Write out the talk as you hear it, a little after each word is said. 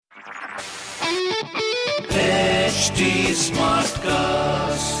HT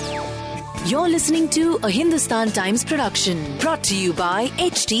Smartcast. You're listening to a Hindustan Times production brought to you by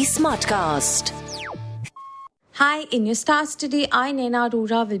HT Smartcast. Hi, in your stars today, I, Naina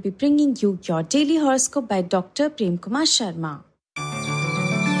Arora, will be bringing you your daily horoscope by Dr. Prem Kumar Sharma.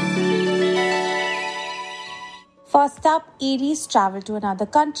 First up, Aries, travel to another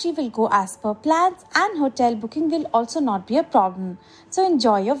country will go as per plans and hotel booking will also not be a problem. So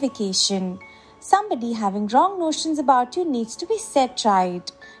enjoy your vacation. Somebody having wrong notions about you needs to be set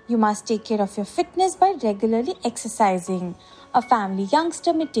right. You must take care of your fitness by regularly exercising. A family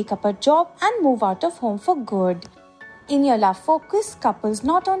youngster may take up a job and move out of home for good. In your love focus, couples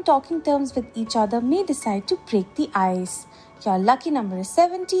not on talking terms with each other may decide to break the ice. Your lucky number is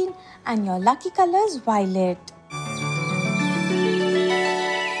 17 and your lucky color is violet.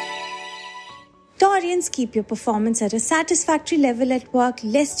 Taurians, keep your performance at a satisfactory level at work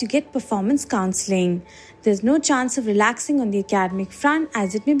lest you get performance counseling. There's no chance of relaxing on the academic front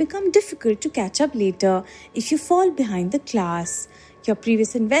as it may become difficult to catch up later if you fall behind the class. Your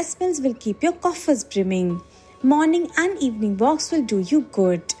previous investments will keep your coffers brimming. Morning and evening walks will do you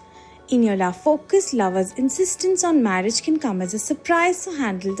good. In your love focus, lovers' insistence on marriage can come as a surprise, so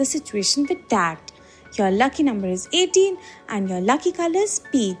handle the situation with tact. Your lucky number is 18 and your lucky color is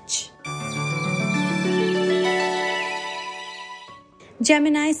peach.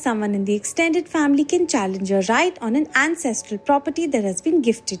 Gemini, someone in the extended family can challenge your right on an ancestral property that has been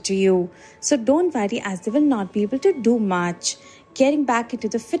gifted to you. So don't worry as they will not be able to do much. Getting back into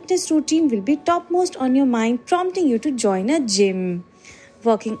the fitness routine will be topmost on your mind, prompting you to join a gym.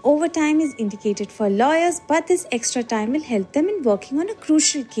 Working overtime is indicated for lawyers, but this extra time will help them in working on a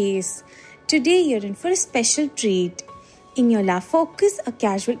crucial case. Today you're in for a special treat. In your love focus, a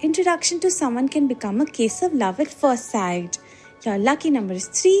casual introduction to someone can become a case of love at first sight. Your lucky number is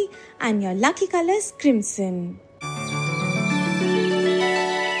 3 and your lucky color is crimson.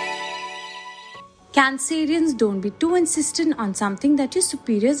 Cancerians, don't be too insistent on something that your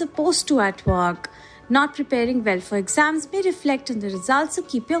superiors are opposed to at work. Not preparing well for exams may reflect on the results, so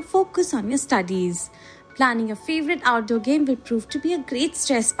keep your focus on your studies. Planning your favorite outdoor game will prove to be a great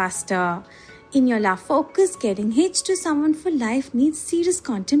stress buster. In your love focus, getting hitched to someone for life needs serious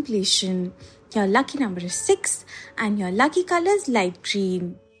contemplation. Your lucky number is 6 and your lucky color is light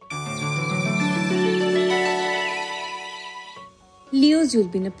green. Leos, you'll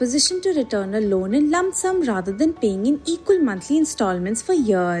be in a position to return a loan in lump sum rather than paying in equal monthly installments for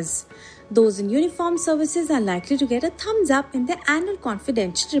years. Those in uniform services are likely to get a thumbs up in their annual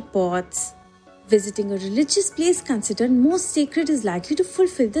confidential reports. Visiting a religious place considered most sacred is likely to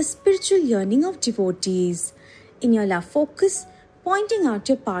fulfill the spiritual yearning of devotees. In your love focus, pointing out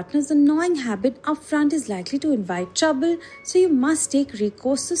your partner's annoying habit upfront is likely to invite trouble, so you must take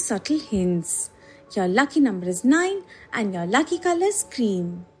recourse to subtle hints. Your lucky number is 9 and your lucky color is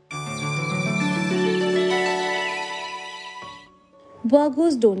cream.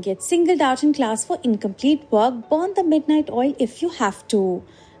 Virgos, don't get singled out in class for incomplete work. Burn the midnight oil if you have to.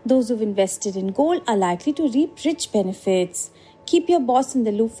 Those who've invested in gold are likely to reap rich benefits. Keep your boss in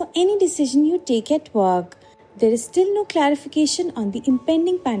the loop for any decision you take at work. There is still no clarification on the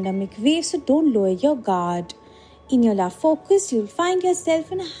impending pandemic wave, so don't lower your guard. In your love focus, you'll find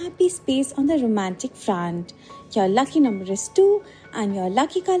yourself in a happy space on the romantic front. Your lucky number is 2 and your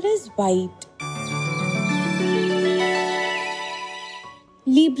lucky color is white.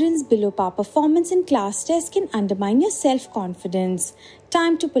 Librans, below par performance in class tests can undermine your self-confidence.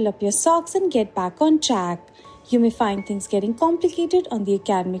 Time to pull up your socks and get back on track. You may find things getting complicated on the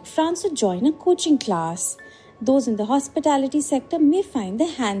academic front, so join a coaching class. Those in the hospitality sector may find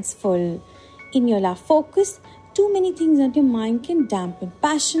their hands full. In your love focus, too many things on your mind can dampen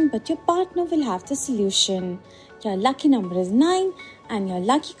passion, but your partner will have the solution. Your lucky number is 9 and your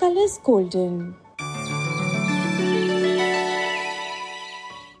lucky color is golden.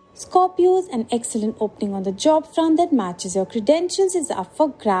 Scorpios, an excellent opening on the job front that matches your credentials is up for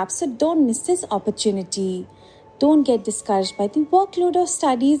grabs, so don't miss this opportunity. Don't get discouraged by the workload of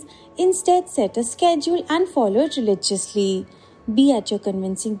studies. Instead, set a schedule and follow it religiously. Be at your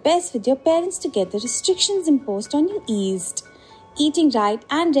convincing best with your parents to get the restrictions imposed on you eased. Eating right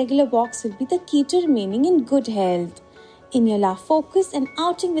and regular walks will be the key to remaining in good health. In your love focus, an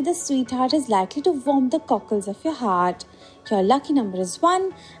outing with a sweetheart is likely to warm the cockles of your heart. Your lucky number is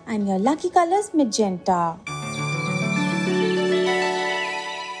 1 and your lucky color is magenta.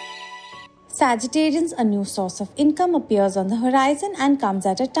 Sagittarians, a new source of income appears on the horizon and comes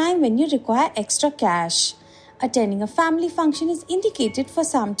at a time when you require extra cash. Attending a family function is indicated for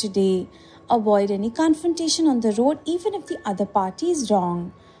some today. Avoid any confrontation on the road even if the other party is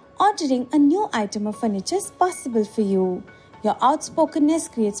wrong. ordering a new item of furniture is possible for you. Your outspokenness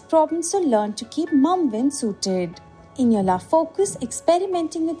creates problems, so learn to keep mum when suited. In your love focus,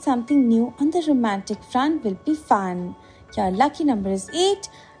 experimenting with something new on the romantic front will be fun. Your lucky number is 8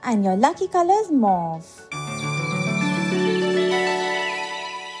 and your lucky color is mauve.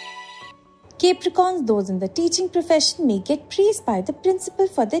 Capricorns, those in the teaching profession may get praised by the principal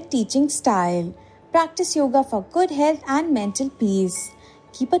for their teaching style. Practice yoga for good health and mental peace.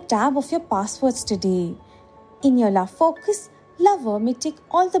 Keep a tab of your passwords today. In your love focus, lover may tick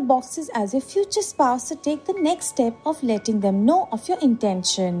all the boxes as your future spouse to take the next step of letting them know of your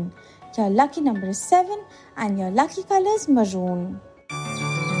intention. Your lucky number is 7 and your lucky color is maroon.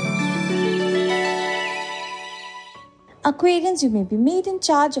 Aquarians, you may be made in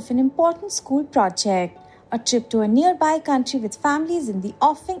charge of an important school project. A trip to a nearby country with family is in the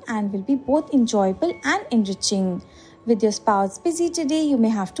offing and will be both enjoyable and enriching. With your spouse busy today, you may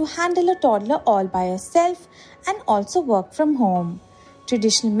have to handle a toddler all by yourself and also work from home.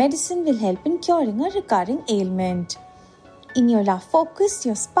 Traditional medicine will help in curing a recurring ailment. In your love focus,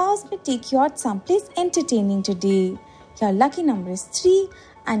 your spouse may take you out someplace entertaining today. Your lucky number is 3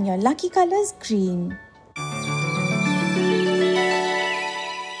 and your lucky color is green.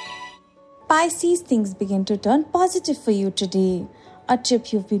 Pisces, things begin to turn positive for you today. A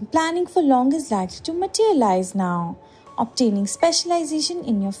trip you've been planning for long is likely to materialize now. Obtaining specialization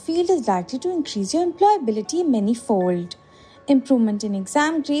in your field is likely to increase your employability many-fold. Improvement in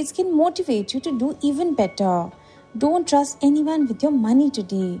exam grades can motivate you to do even better. Don't trust anyone with your money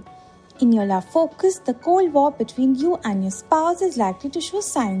today. In your love focus, the Cold War between you and your spouse is likely to show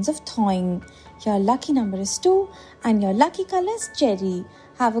signs of thawing. Your lucky number is 2 and your lucky color is cherry.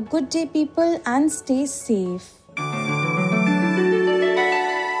 Have a good day, people, and stay safe.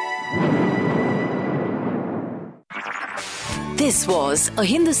 This was a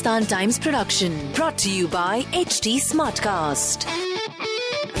Hindustan Times production brought to you by HT Smartcast.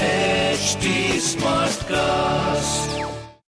 HT Smartcast.